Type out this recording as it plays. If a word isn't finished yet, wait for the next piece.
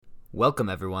Welcome,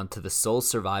 everyone, to the Soul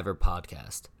Survivor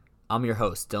podcast. I'm your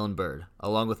host, Dylan Bird,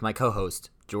 along with my co-host,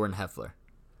 Jordan Heffler.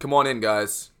 Come on in,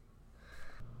 guys.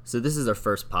 So this is our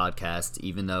first podcast,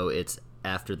 even though it's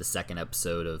after the second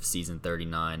episode of Season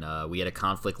 39. We had a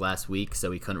conflict last week, so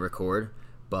we couldn't record,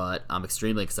 but I'm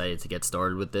extremely excited to get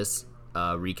started with this,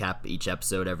 recap each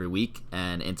episode every week,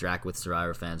 and interact with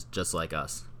Survivor fans just like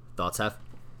us. Thoughts, Heff?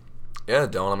 Yeah,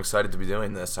 Dylan, I'm excited to be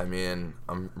doing this. I mean,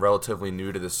 I'm relatively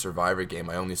new to this Survivor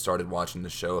game. I only started watching the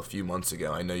show a few months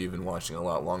ago. I know you've been watching a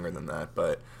lot longer than that,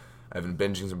 but I've been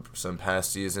binging some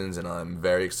past seasons, and I'm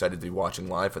very excited to be watching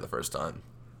live for the first time.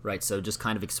 Right, so just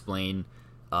kind of explain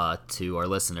to our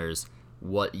listeners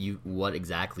what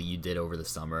exactly you did over the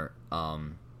summer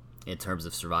in terms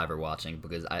of Survivor watching,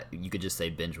 because you could just say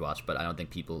binge watch, but I don't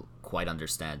think people quite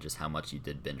understand just how much you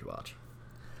did binge watch.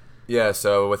 Yeah,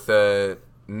 so with the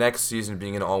next season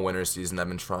being an all-winter season, I've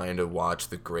been trying to watch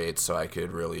the greats so I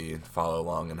could really follow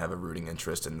along and have a rooting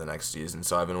interest in the next season.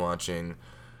 So I've been watching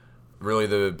really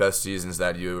the best seasons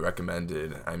that you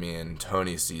recommended. I mean,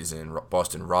 Tony's season,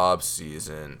 Boston Rob's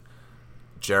season,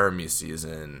 Jeremy's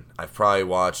season. I've probably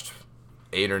watched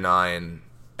eight or nine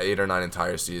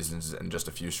entire seasons in just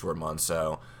a few short months.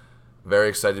 So very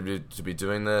excited to be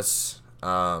doing this.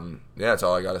 Yeah, that's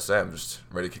all I got to say. I'm just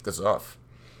ready to kick this off.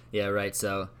 Yeah, right.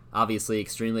 So obviously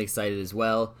extremely excited as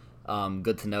well.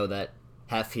 Good to know that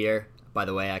Heff here. By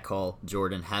the way, I call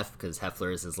Jordan Heff because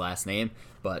Heffler is his last name.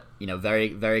 But, very,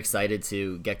 very excited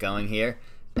to get going here.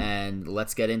 And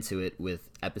let's get into it with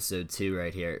episode 2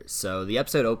 right here. So the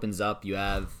episode opens up. You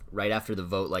have right after the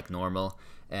vote like normal.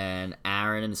 And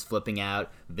Aaron is flipping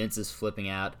out. Vince is flipping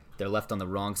out. They're left on the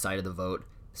wrong side of the vote.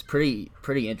 It's pretty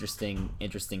interesting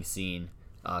scene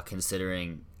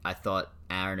considering I thought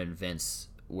Aaron and Vince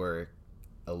were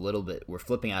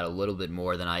flipping out a little bit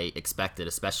more than I expected,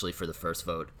 especially for the first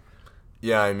vote.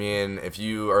 Yeah, I mean, if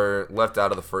you are left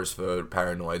out of the first vote,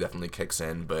 paranoia definitely kicks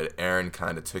in, but Aaron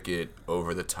kind of took it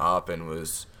over the top and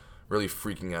was really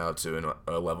freaking out to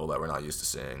a level that we're not used to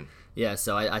seeing. Yeah,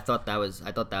 so I thought that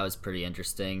was pretty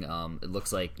interesting. It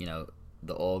looks like,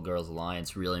 the All Girls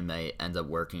Alliance really may end up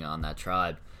working on that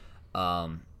tribe.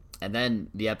 And then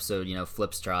the episode,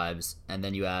 flips tribes, and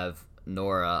then you have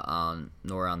Nora on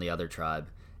the other tribe,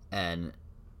 and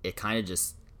it kind of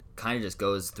just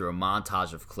goes through a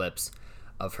montage of clips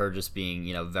of her just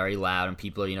being very loud, and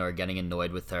people are getting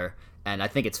annoyed with her. And I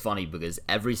think it's funny because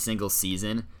every single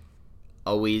season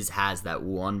always has that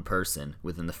one person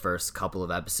within the first couple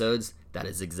of episodes that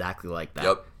is exactly like that.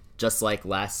 Yep. Just like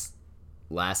last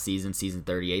season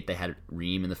 38, they had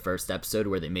Reem in the first episode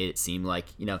where they made it seem like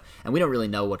and we don't really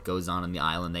know what goes on the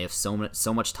island. They have so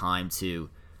much time to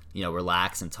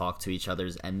relax and talk to each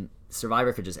other's, and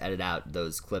Survivor could just edit out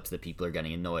those clips that people are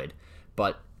getting annoyed.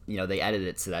 But, they edit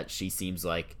it so that she seems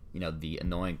like, the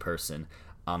annoying person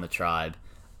on the tribe.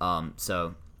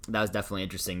 So that was definitely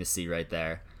interesting to see right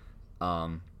there.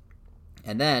 And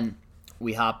then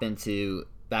we hop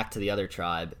back to the other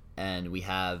tribe, and we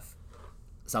have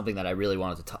something that I really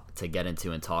wanted to get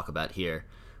into and talk about here.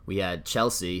 We had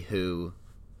Chelsea, who,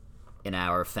 in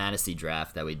our fantasy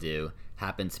draft that we do,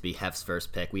 happened to be Heff's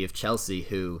first pick. We have Chelsea,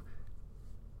 who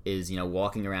is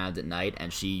walking around at night,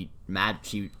 and she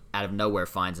out of nowhere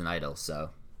finds an idol. So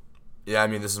yeah, I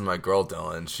mean, this is my girl,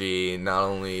 Dylan. She not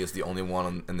only is the only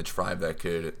one in the tribe that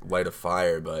could light a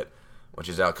fire, but when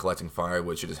she's out collecting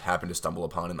firewood, she just happened to stumble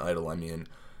upon an idol. I mean,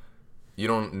 you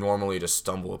don't normally just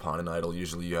stumble upon an idol.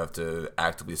 Usually you have to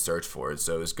actively search for it.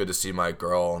 So it's good to see my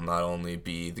girl not only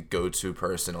be the go-to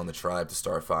person on the tribe to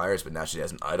start fires, but now she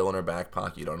has an idol in her back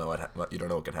pocket. You don't know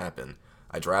what could happen.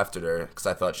 I drafted her because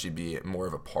I thought she'd be more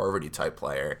of a Parvati type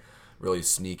player, really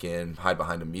sneak in, hide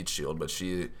behind a meat shield, but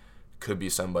she could be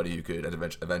somebody who could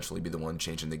eventually be the one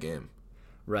changing the game.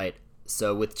 Right.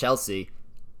 So with Chelsea,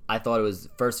 I thought it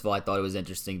was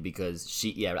interesting because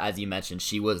she, as you mentioned,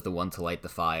 she was the one to light the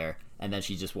fire, and then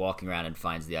she's just walking around and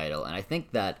finds the idol. And I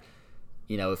think that,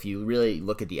 if you really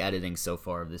look at the editing so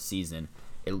far of this season,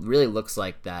 it really looks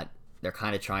like that they're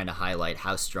kind of trying to highlight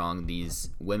how strong these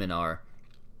women are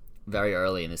very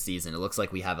early in the season. It looks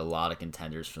like we have a lot of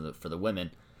contenders for the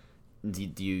women.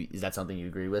 Is that something you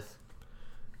agree with?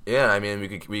 Yeah, I mean,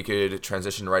 we could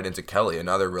transition right into Kelly,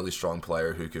 another really strong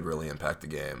player who could really impact the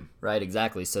game. Right,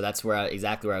 exactly. So that's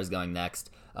exactly where I was going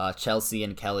next. Chelsea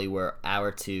and Kelly were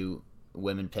our two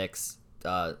women picks,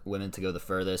 women to go the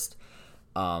furthest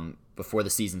before the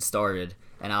season started.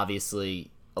 And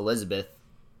obviously, Elizabeth,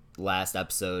 last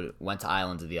episode, went to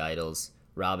Island of the Idols.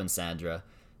 Rob and Sandra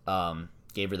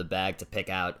gave her the bag to pick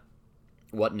out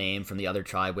what name from the other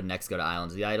tribe would next go to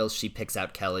Islands of the Idols. She picks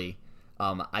out Kelly.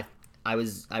 I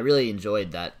really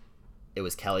enjoyed that it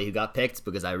was Kelly who got picked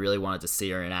because I really wanted to see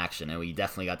her in action, and we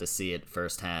definitely got to see it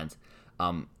firsthand.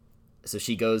 So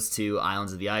she goes to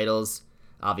Islands of the Idols.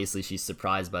 Obviously, she's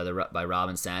surprised by Rob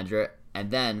and Sandra,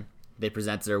 and then they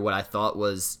presented her what I thought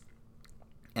was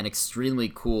an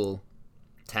extremely cool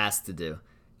task to do.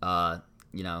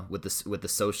 With the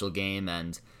social game,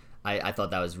 and I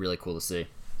thought that was really cool to see.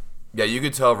 Yeah, you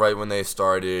could tell right when they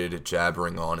started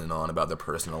jabbering on and on about their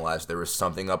personal lives, there was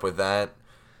something up with that.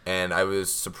 And I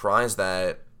was surprised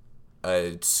that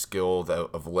a skill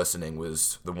of listening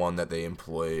was the one that they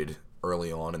employed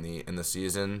early on in the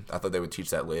season. I thought they would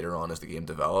teach that later on as the game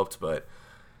developed, but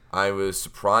I was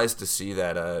surprised to see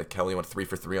that Kelly went 3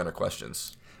 for 3 on her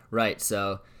questions. Right.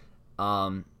 So,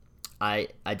 I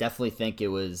definitely think it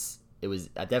was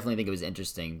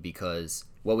interesting because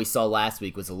what we saw last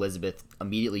week was Elizabeth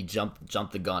immediately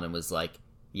jumped the gun and was like,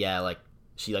 yeah, like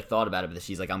she like thought about it, but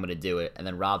she's like, I'm gonna do it. And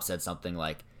then Rob said something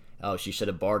like, oh, she should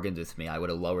have bargained with me. I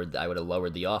would have lowered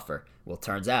the offer. Well,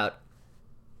 turns out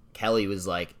Kelly was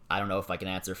like, I don't know if I can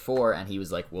answer 4, and he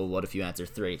was like, well, what if you answer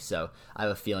 3? So I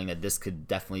have a feeling that this could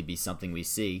definitely be something we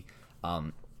see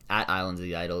at Islands of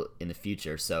the Idol in the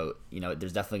future. So,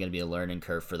 there's definitely going to be a learning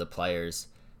curve for the players,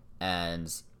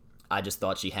 and I just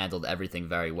thought she handled everything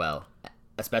very well,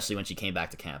 especially when she came back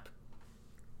to camp.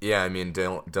 Yeah, I mean,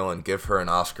 Dylan, give her an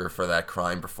Oscar for that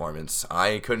crying performance.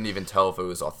 I couldn't even tell if it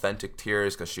was authentic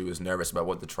tears because she was nervous about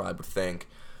what the tribe would think,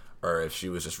 or if she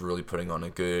was just really putting on a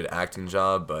good acting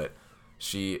job. But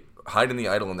she hiding the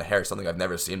idol in the hair is something I've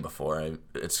never seen before.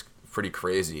 It's pretty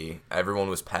crazy. Everyone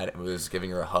was giving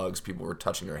her hugs. People were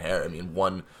touching her hair. I mean,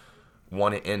 one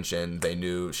inch and they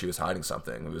knew she was hiding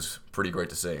something. It was pretty great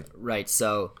to see. Right.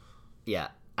 So, yeah.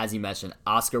 As you mentioned,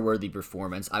 Oscar-worthy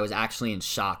performance. I was actually in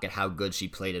shock at how good she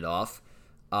played it off.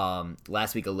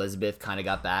 Last week, Elizabeth kind of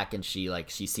got back, and she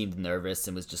seemed nervous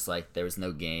and was just like there was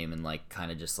no game, and like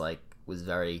kind of just like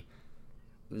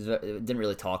didn't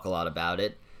really talk a lot about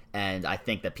it. And I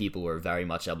think that people were very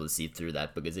much able to see through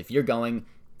that, because if you're going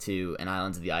to an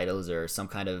Islands of the Idols or some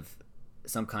kind of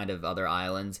other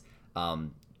island,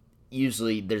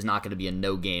 usually there's not going to be a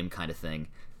no game kind of thing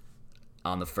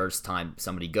on the first time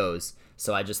somebody goes.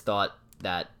 So I just thought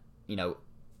that,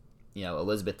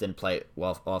 Elizabeth didn't play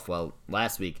off well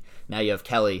last week. Now you have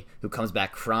Kelly, who comes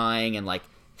back crying, and like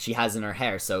she has in her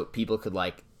hair, so people could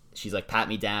she's like, pat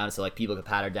me down, so like people could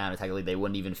pat her down, and technically they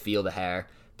wouldn't even feel the hair.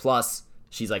 Plus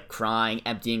she's like crying,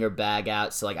 emptying her bag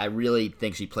out. So like I really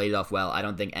think she played it off well. I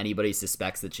don't think anybody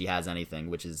suspects that she has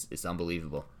anything, which is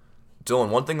unbelievable. Dylan,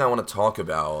 one thing I want to talk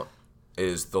about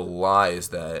is the lies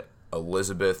that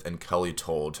Elizabeth and Kelly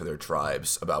told to their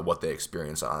tribes about what they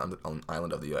experienced on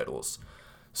Island of the Idols.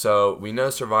 So we know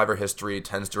Survivor history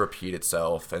tends to repeat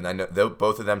itself, and I know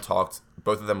both of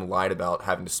them lied about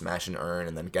having to smash an urn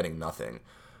and then getting nothing.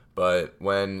 But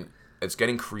when it's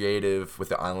getting creative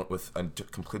with a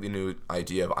completely new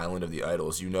idea of Island of the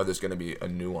Idols, there's going to be a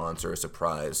nuance or a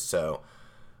surprise. So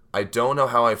I don't know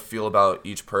how I feel about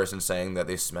each person saying that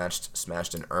they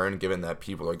smashed an urn, given that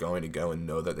people are going to go and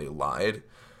know that they lied.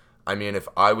 I mean, if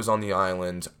I was on the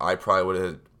island, I probably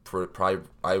would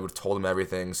have told them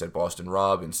everything. Said Boston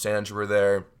Rob and Sandra were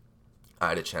there. I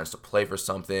had a chance to play for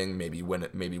something, maybe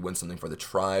win something for the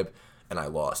tribe, and I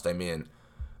lost. I mean,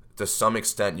 to some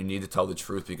extent, you need to tell the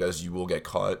truth because you will get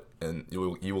caught, and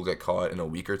you will get caught in a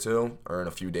week or two or in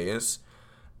a few days,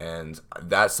 and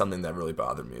that's something that really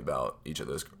bothered me about each of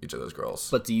those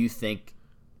girls. But do you think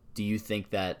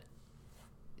that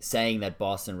saying that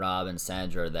Boston Rob and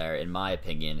Sandra are there, in my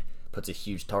opinion, puts a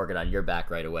huge target on your back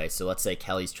right away? So let's say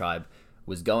Kelly's tribe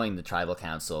was going to tribal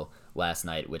council last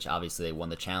night, which obviously they won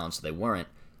the challenge, so they weren't.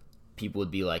 People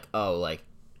would be like, oh, like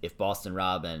if Boston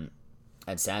Rob and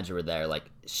Sandra were there, like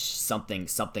something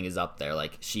is up there.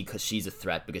 Like she's a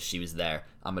threat because she was there.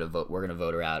 We're gonna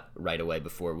vote her out right away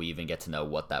before we even get to know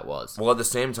what that was. Well, at the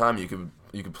same time, you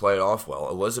could play it off well.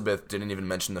 Elizabeth didn't even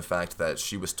mention the fact that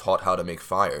she was taught how to make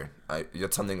fire.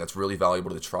 That's something that's really valuable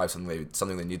to the tribe.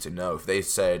 Something they need to know. If they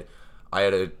said, I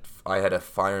had a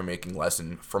fire making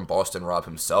lesson from Boston Rob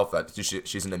himself, that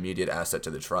she's an immediate asset to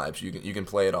the tribe. So you can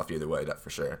play it off either way, that for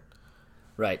sure.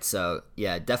 Right. So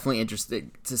yeah, definitely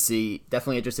interesting to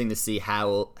see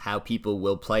how people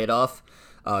will play it off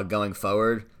going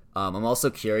forward. I'm also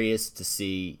curious to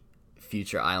see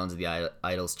future Islands of the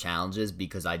Idols challenges,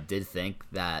 because I did think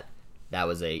that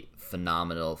was a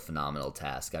phenomenal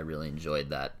task. I really enjoyed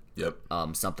that. Yep.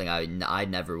 Something I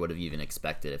never would have even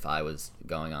expected if I was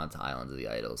going on to Islands of the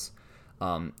Idols.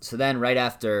 So then right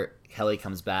after Kelly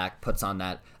comes back, puts on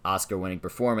that Oscar-winning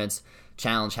performance,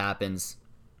 challenge happens.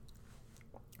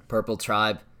 Purple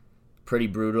Tribe pretty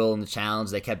brutal in the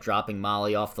challenge. They kept dropping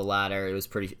Molly off the ladder. It was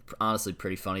honestly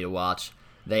pretty funny to watch.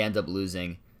 They end up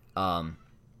losing, and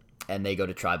they go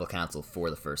to Tribal Council for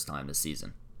the first time this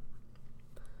season.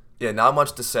 Yeah, not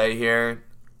much to say here.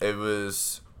 It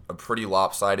was a pretty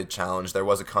lopsided challenge. There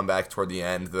was a comeback toward the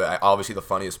end. Obviously, the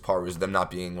funniest part was them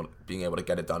not being able to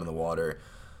get it done in the water.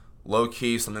 Low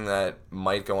key, something that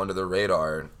might go under the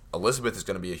radar. Elizabeth is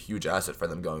going to be a huge asset for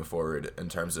them going forward in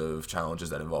terms of challenges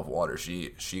that involve water.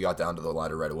 She got down to the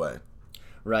ladder right away.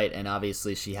 Right, and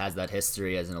obviously she has that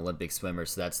history as an Olympic swimmer,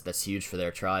 so that's huge for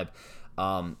their tribe.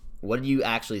 What did you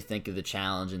actually think of the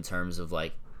challenge in terms of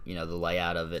like, you know, the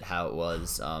layout of it, how it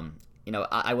was? You know,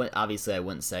 I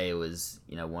wouldn't say it was,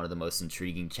 you know, one of the most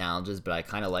intriguing challenges, but I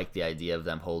kind of like the idea of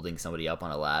them holding somebody up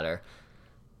on a ladder.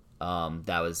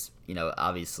 That was, you know,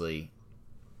 obviously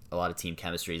a lot of team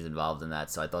chemistry is involved in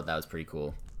that, so I thought that was pretty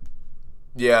cool.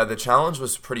 Yeah, the challenge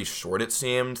was pretty short, it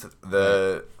seemed.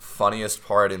 The funniest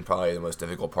part and probably the most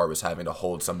difficult part was having to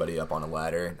hold somebody up on a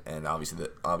ladder, and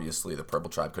obviously the Purple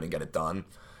Tribe couldn't get it done.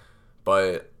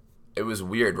 But it was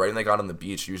weird. Right when they got on the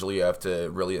beach, usually you have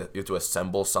to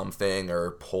assemble something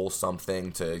or pull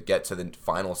something to get to the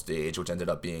final stage, which ended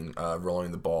up being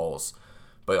rolling the balls.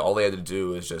 But all they had to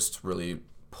do is just really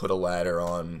put a ladder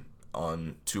on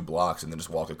 2 blocks and then just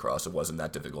walk across. It wasn't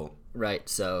that difficult. Right,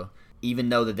 so even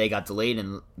though that they got delayed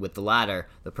with the ladder,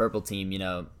 the purple team, you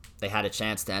know, they had a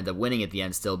chance to end up winning at the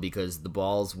end still because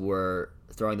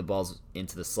throwing the balls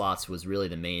into the slots was really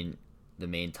the main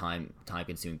time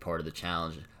consuming part of the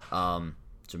challenge.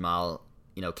 Jamal,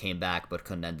 you know, came back but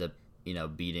couldn't end up, you know,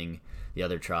 beating the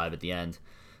other tribe at the end.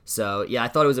 So yeah, I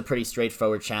thought it was a pretty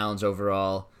straightforward challenge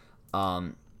overall.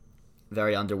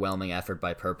 Very underwhelming effort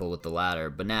by Purple with the ladder.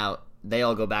 But now they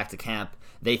all go back to camp.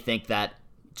 They think that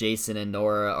Jason and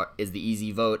Nora is the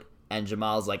easy vote, and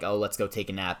Jamal's like, oh, let's go take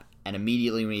a nap. And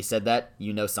immediately when he said that,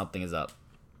 you know something is up.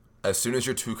 As soon as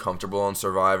you're too comfortable on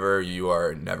Survivor, you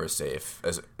are never safe.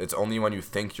 It's only when you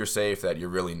think you're safe that you're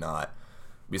really not.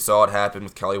 We saw it happen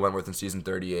with Kelly Wentworth in season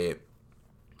 38.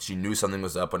 She knew something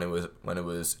was up when it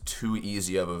was too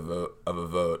easy of a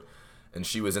vote, and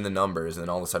she was in the numbers, and then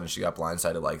all of a sudden she got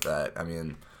blindsided like that. I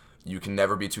mean, you can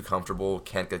never be too comfortable,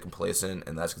 can't get complacent,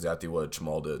 and that's exactly what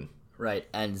Jamal did. Right,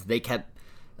 and they kept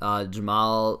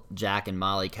Jamal, Jack, and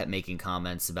Molly kept making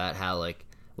comments about how, like,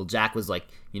 well, Jack was like,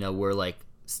 you know, we're like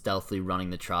stealthily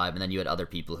running the tribe, and then you had other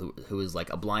people who was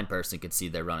like a blind person could see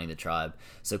they're running the tribe.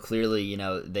 So clearly, you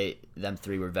know, them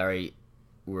three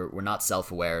were not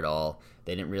self-aware at all.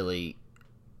 They didn't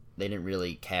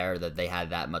really care that they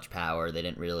had that much power. They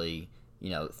didn't really,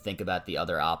 you know, think about the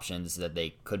other options that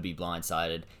they could be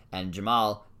blindsided. And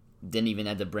Jamal didn't even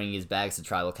end up bringing his bags to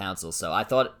Tribal Council. So I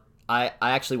thought I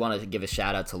actually wanted to give a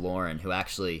shout out to Lauren, who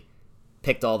actually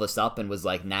picked all this up and was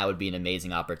like, now would be an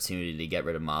amazing opportunity to get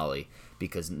rid of Molly,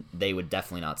 because they would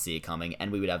definitely not see it coming,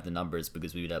 and we would have the numbers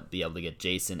because we would be able to get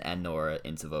Jason and Nora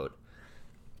into vote.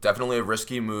 Definitely a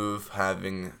risky move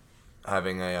having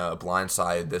a blind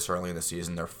side this early in the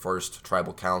season, their first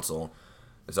Tribal Council.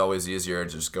 It's always easier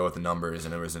to just go with the numbers,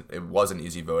 and it was an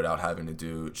easy vote out having to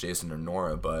do Jason or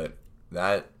Nora, but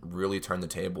that really turned the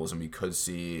tables, and we could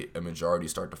see a majority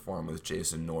start to form with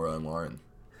Jason, Nora, and Lauren.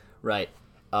 Right.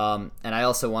 And I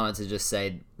also wanted to just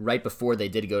say, right before they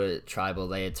did go to Tribal,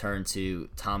 they had turned to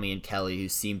Tommy and Kelly, who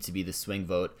seemed to be the swing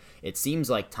vote. It seems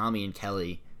like Tommy and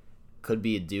Kelly could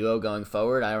be a duo going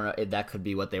forward. I don't know if that could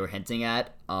be what they were hinting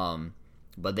at,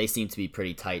 but they seem to be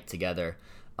pretty tight together,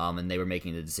 and they were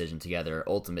making the decision together.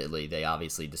 Ultimately, they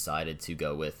obviously decided to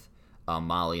go with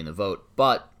Molly in the vote,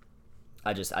 but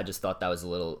I just thought that was a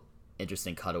little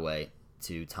interesting cutaway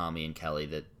to Tommy and Kelly,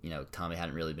 that, you know, Tommy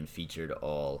hadn't really been featured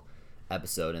all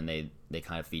episode, and they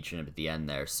kind of featured him at the end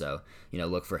there. So, you know,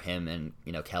 look for him and,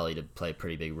 you know, Kelly to play a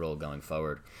pretty big role going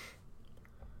forward.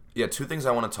 Yeah, 2 things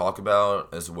I want to talk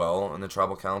about as well in the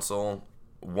Tribal Council.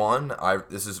 One,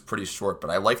 this is pretty short, but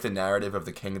I like the narrative of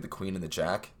the King, the Queen, and the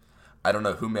Jack. I don't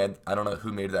know who made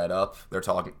that up. They're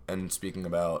talking and speaking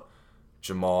about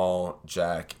Jamal,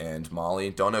 Jack, and Molly.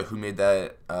 Don't know who made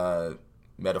that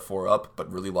metaphor up,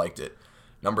 but really liked it.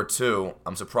 Number 2,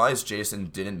 I'm surprised Jason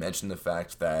didn't mention the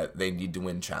fact that they need to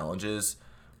win challenges.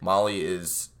 Molly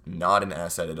is not an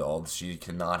asset at all. She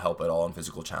cannot help at all in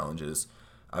physical challenges.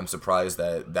 I'm surprised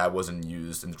that wasn't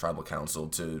used in the Tribal Council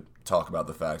to talk about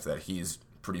the fact that he's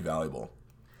pretty valuable.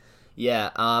 Yeah,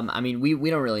 I mean,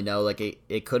 we don't really know. Like,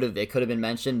 it could have been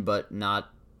mentioned, but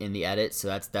not in the edit. So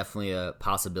that's definitely a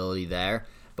possibility there.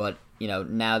 But, you know,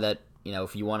 now that, you know,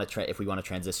 if we want to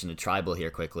transition to Tribal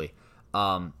here quickly,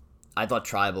 I thought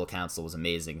Tribal Council was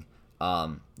amazing.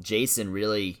 Jason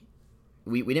really,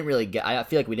 we didn't really get. I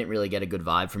feel like we didn't really get a good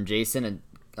vibe from Jason, and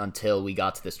until we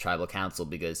got to this tribal council,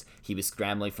 because he was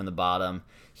scrambling from the bottom.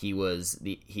 He was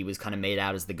kind of made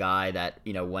out as the guy that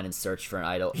went and searched for an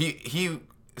idol. He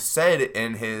said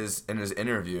in his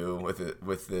interview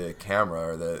with the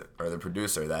camera or the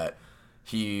producer that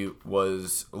he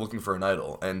was looking for an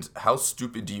idol. And how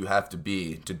stupid do you have to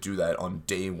be to do that on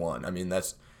day one? I mean,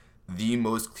 that's the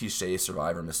most cliche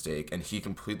Survivor mistake, and he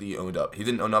completely owned up. He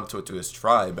didn't own up to it to his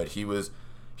tribe, but he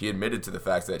admitted to the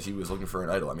fact that he was looking for an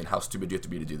idol. I mean, how stupid do you have to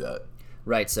be to do that?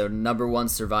 Right, so number one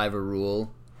Survivor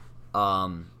rule,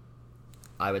 I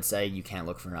would say you can't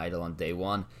look for an idol on day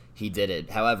one. He did it.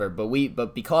 However,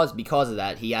 but because of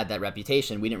that, he had that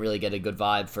reputation. We didn't really get a good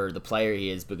vibe for the player he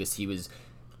is, because he was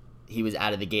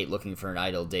out of the gate looking for an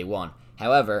idol day one.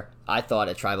 However, I thought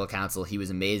at Tribal Council he was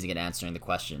amazing at answering the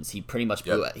questions. He pretty much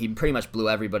blew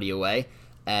everybody away,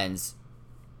 and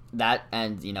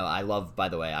I love, by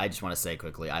the way, I just want to say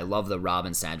quickly, I love the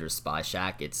Robin Sanders Spy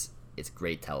Shack. It's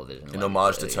great television. An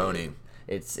homage to Tony.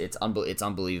 It's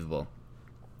unbelievable.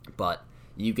 But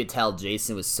you could tell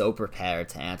Jason was so prepared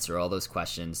to answer all those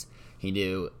questions. He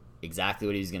knew exactly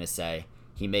what he was going to say.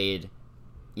 He made,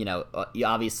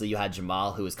 obviously you had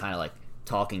Jamal, who was kind of like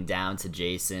talking down to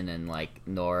Jason and like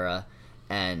Nora,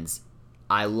 and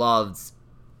I loved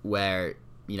where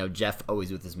Jeff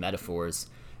always with his metaphors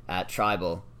at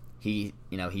Tribal. He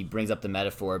brings up the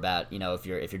metaphor about if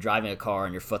you're driving a car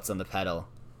and your foot's on the pedal,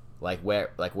 what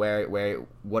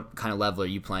kind of level are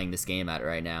you playing this game at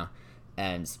right now?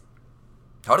 And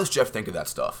how does Jeff think of that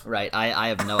stuff? Right, I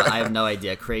have no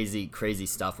idea. Crazy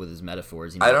stuff with his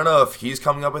metaphors. I don't know if he's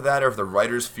coming up with that or if the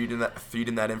writers feed in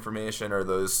that information or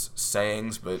those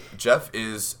sayings. But Jeff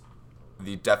is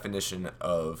the definition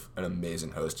of an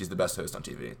amazing host. He's the best host on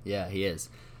TV. Yeah, he is.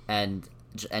 And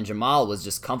Jamal was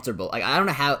just comfortable. Like, I don't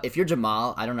know how, if you're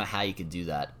Jamal, I don't know how you could do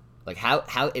that. Like, how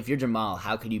if you're Jamal,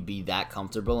 how could you be that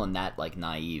comfortable and that like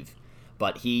naive?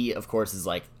 But he, of course, is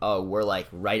like, oh, we're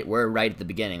right at the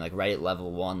beginning, like right at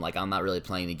level 1. Like, I'm not really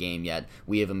playing the game yet.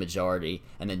 We have a majority.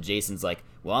 And then Jason's like,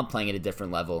 well, I'm playing at a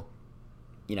different level.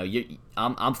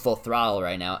 I'm full throttle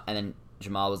right now. And then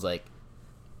Jamal was like,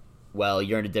 well,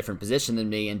 you're in a different position than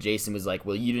me. And Jason was like,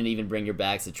 well, you didn't even bring your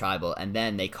bags to Tribal. And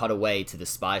then they cut away to the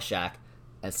Spy Shack.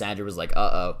 And Sandra was like,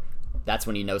 uh-oh. That's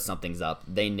when you know something's up.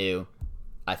 They knew.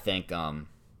 I think, a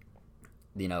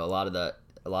lot of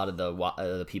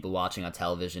the people watching on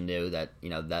television knew that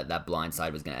that blind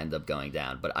side was going to end up going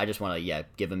down. But I just want to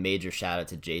give a major shout out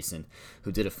to Jason,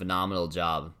 who did a phenomenal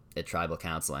job at Tribal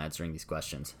Council answering these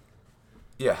questions.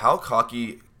 Yeah, how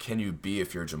cocky can you be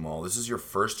if you're Jamal? This is your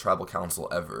first Tribal Council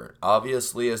ever.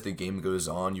 Obviously, as the game goes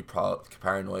on,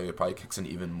 paranoia probably kicks in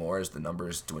even more as the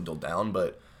numbers dwindle down.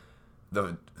 But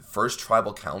the first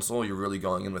Tribal Council, you're really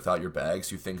going in without your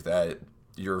bags. You think that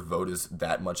your vote is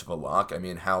that much of a lock? I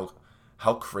mean, how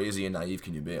crazy and naive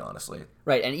can you be, honestly?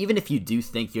 Right, and even if you do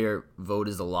think your vote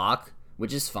is a lock,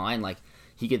 which is fine, like,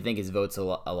 he could think his vote's a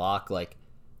lock, like,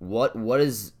 what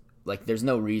is, like, there's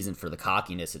no reason for the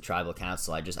cockiness at Tribal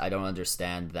Council. I don't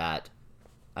understand that.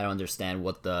 I don't understand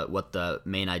what the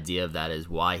main idea of that is,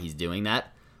 why he's doing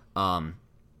that.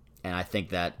 And I think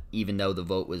that even though the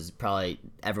vote was probably,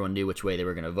 everyone knew which way they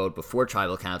were going to vote before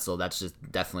Tribal Council, that's just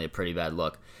definitely a pretty bad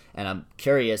look. And I'm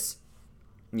curious,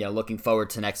 looking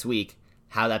forward to next week,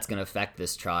 how that's going to affect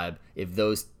this tribe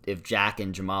if Jack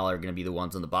and Jamal are going to be the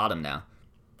ones on the bottom now.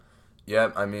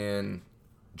 Yeah, I mean,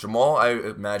 Jamal, I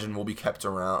imagine, will be kept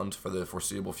around for the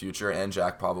foreseeable future, and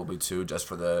Jack probably too, just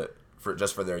for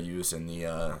their use in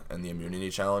the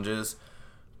immunity challenges.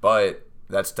 But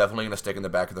that's definitely going to stick in the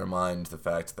back of their mind, the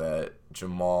fact that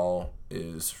Jamal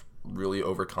is really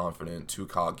overconfident, too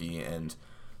cocky, and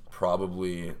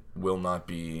probably will not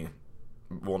be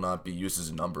used as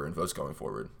a number in votes going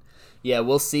forward. Yeah,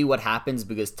 we'll see what happens,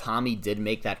 because Tommy did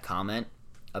make that comment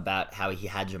about how he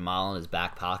had Jamal in his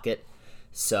back pocket.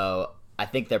 So I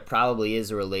think there probably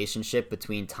is a relationship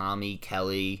between Tommy,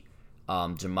 Kelly,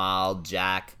 Jamal,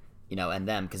 Jack, and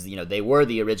them, because they were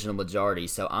the original majority.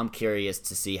 So I'm curious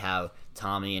to see how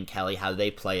Tommy and Kelly, how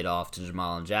they play it off to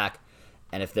Jamal and Jack,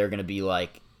 and if they're going to be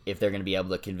able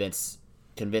to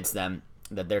convince them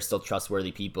that they're still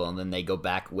trustworthy people, and then they go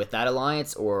back with that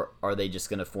alliance, or are they just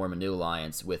going to form a new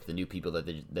alliance with the new people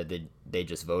that they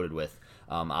just voted with?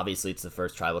 Obviously, it's the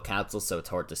first Tribal Council, so it's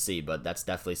hard to see, but that's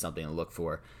definitely something to look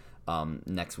for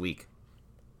next week.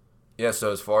 Yeah,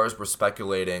 so as far as we're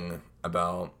speculating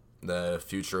about the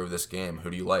future of this game,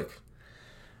 who do you like?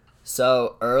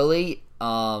 So early,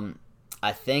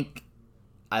 I think,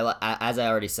 as I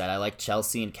already said, I like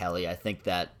Chelsea and Kelly. I think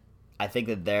that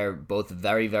they're both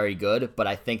very, very good, but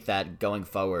I think that going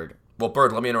forward... Well,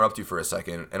 Bird, let me interrupt you for a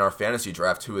second. In our fantasy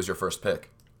draft, who is your first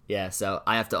pick? Yeah, so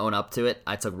I have to own up to it.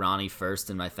 I took Ronnie first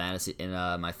in my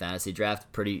fantasy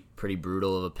draft. Pretty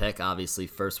brutal of a pick. Obviously,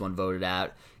 first one voted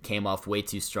out. Came off way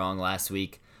too strong last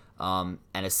week. And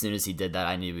as soon as he did that,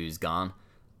 I knew he was gone.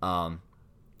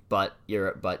 But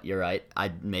you're right.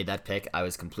 I made that pick. I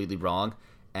was completely wrong.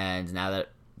 And now that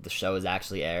the show is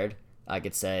actually aired, I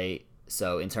could say,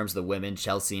 so in terms of the women,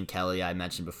 Chelsea and Kelly, I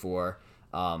mentioned before.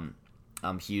 I'm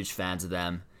huge fans of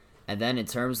them. And then in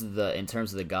terms of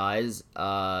the guys,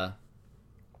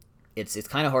 it's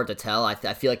kind of hard to tell. I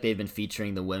feel like they've been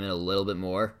featuring the women a little bit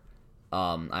more.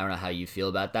 I don't know how you feel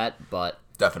about that, but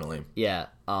Definitely. yeah.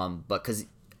 But because,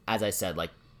 as I said,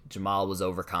 like, Jamal was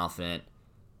overconfident,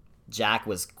 Jack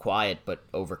was quiet but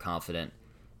overconfident.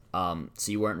 So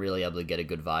you weren't really able to get a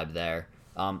good vibe there.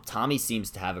 Tommy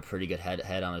seems to have a pretty good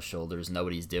head on his shoulders.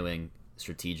 Nobody's doing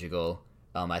strategical.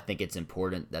 I think it's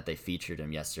important that they featured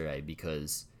him yesterday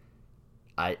because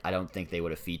I don't think they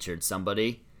would have featured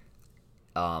somebody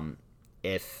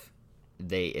if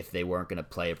they weren't going to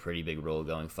play a pretty big role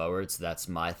going forward. So that's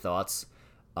my thoughts.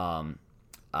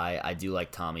 I do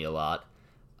like Tommy a lot.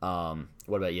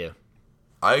 What about you?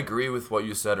 I agree with what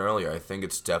you said earlier. I think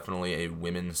it's definitely a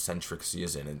women-centric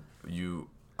season, and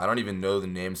I don't even know the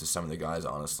names of some of the guys,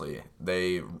 honestly.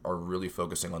 They are really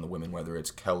focusing on the women, whether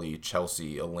it's Kelly,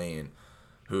 Chelsea, Elaine,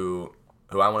 who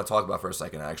I want to talk about for a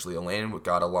second, actually. Elaine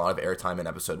got a lot of airtime in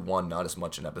episode 1, not as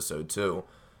much in episode 2,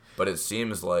 but it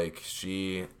seems like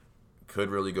she could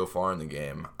really go far in the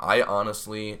game. I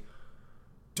honestly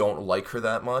don't like her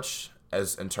that much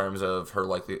as in terms of her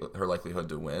likelihood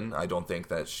to win. I don't think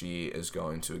that she is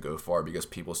going to go far because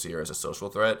people see her as a social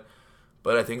threat,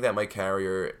 but I think that might carry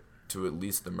her to at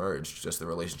least the merge, just the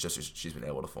relationships she's been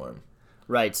able to form.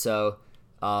 Right. So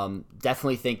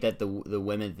definitely think that the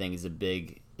women thing is a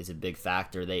big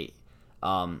factor. They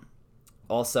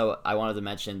also, I wanted to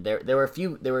mention there were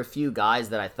a few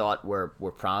guys that I thought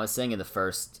were promising in the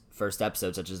first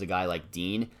episode, such as a guy like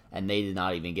Dean, and they did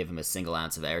not even give him a single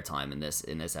ounce of airtime in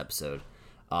this episode.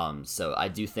 So I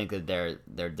do think that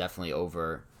they're definitely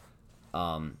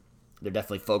they're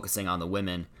definitely focusing on the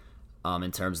women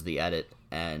in terms of the edit,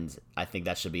 and I think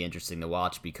that should be interesting to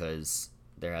watch because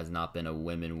there has not been a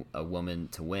woman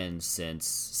to win since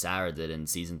Sarah did in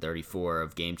season 34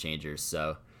 of Game Changers.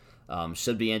 So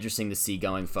should be interesting to see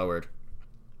going forward.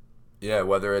 Yeah,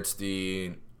 whether it's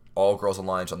the All Girls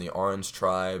Alliance on the Orange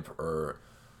Tribe or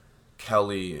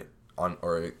Kelly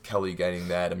getting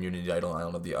that immunity idol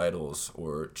Island of the Idols,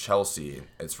 or Chelsea,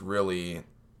 it's really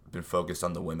been focused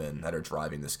on the women that are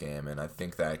driving this game, and I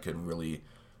think that could really,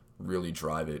 really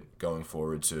drive it going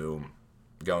forward to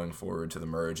the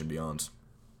merge and beyond.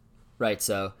 Right.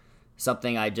 So now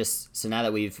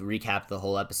that we've recapped the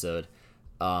whole episode,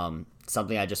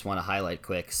 something I just want to highlight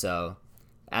quick. So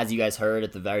as you guys heard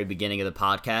at the very beginning of the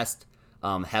podcast,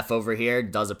 Hef over here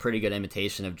does a pretty good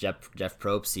imitation of Jeff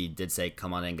Probst. He did say,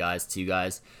 "Come on in, guys," to you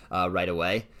guys right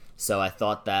away. So I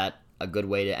thought that a good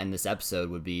way to end this episode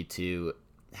would be to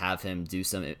have him do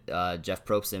some Jeff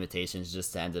Probst imitations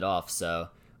just to end it off. So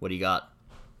what do you got?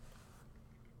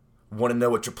 Want to know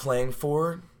what you're playing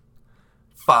for?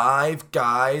 Five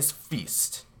Guys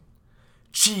Feast.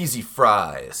 Cheesy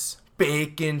fries,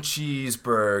 bacon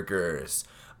cheeseburgers,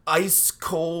 ice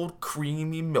cold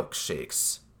creamy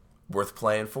milkshakes. Worth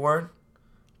playing for?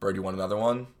 Bird, you want another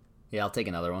one? Yeah, I'll take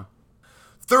another one.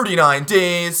 39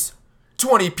 days,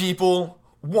 20 people,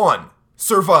 1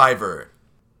 survivor.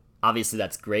 Obviously,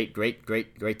 that's great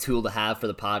tool to have for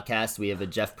the podcast. We have a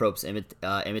Jeff Probst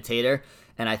imitator,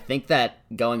 and I think that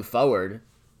going forward,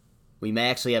 we may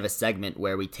actually have a segment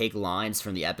where we take lines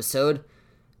from the episode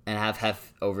and have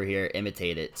Hef over here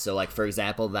imitate it. So, like, for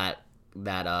example, that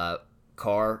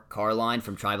car line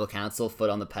from Tribal Council, foot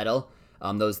on the pedal,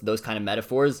 those kind of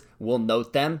metaphors, we'll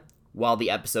note them while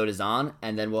the episode is on,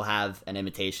 and then we'll have an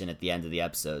imitation at the end of the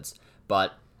episodes.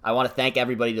 But I want to thank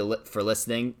everybody for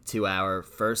listening to our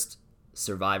first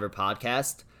Survivor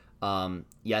podcast.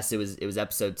 Yes, it was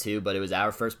episode 2, but it was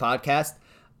our first podcast.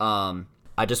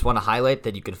 I just want to highlight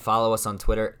that you can follow us on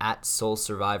Twitter at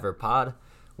SoulSurvivorPod.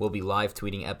 We'll be live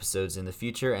tweeting episodes in the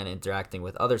future and interacting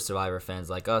with other Survivor fans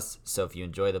like us. So if you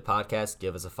enjoy the podcast,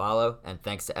 give us a follow, and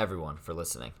thanks to everyone for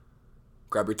listening.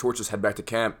 Grab your torches, head back to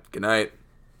camp. Good night.